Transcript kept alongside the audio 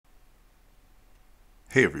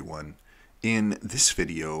Hey everyone, in this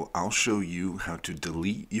video I'll show you how to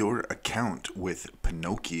delete your account with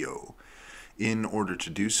Pinokio. In order to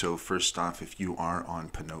do so, first off, if you are on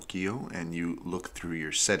Pinokio and you look through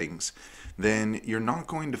your settings, then you're not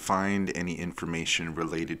going to find any information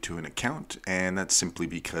related to an account, and that's simply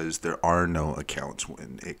because there are no accounts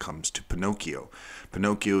when it comes to Pinokio.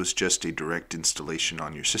 Pinokio is just a direct installation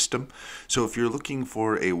on your system, so if you're looking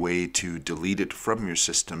for a way to delete it from your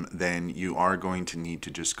system, then you are going to need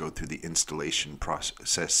to just go through the installation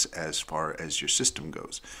process as far as your system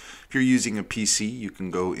goes. If you're using a PC, you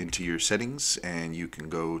can go into your settings and you can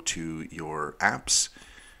go to your apps,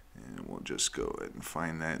 and we'll just go ahead and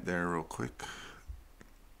find that there real quick.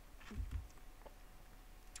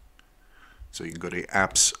 So you can go to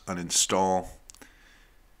apps, uninstall,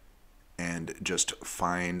 and just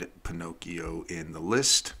find Pinokio in the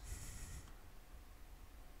list.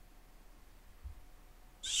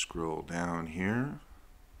 Scroll down here,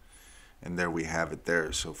 and there we have it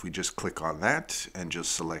there. So if we just click on that and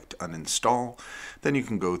just select uninstall, then you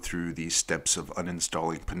can go through these steps of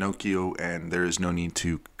uninstalling Pinokio, and there is no need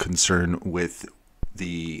to concern with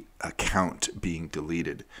the account being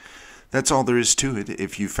deleted. That's all there is to it.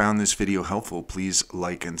 If you found this video helpful, please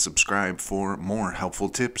like and subscribe for more helpful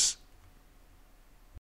tips.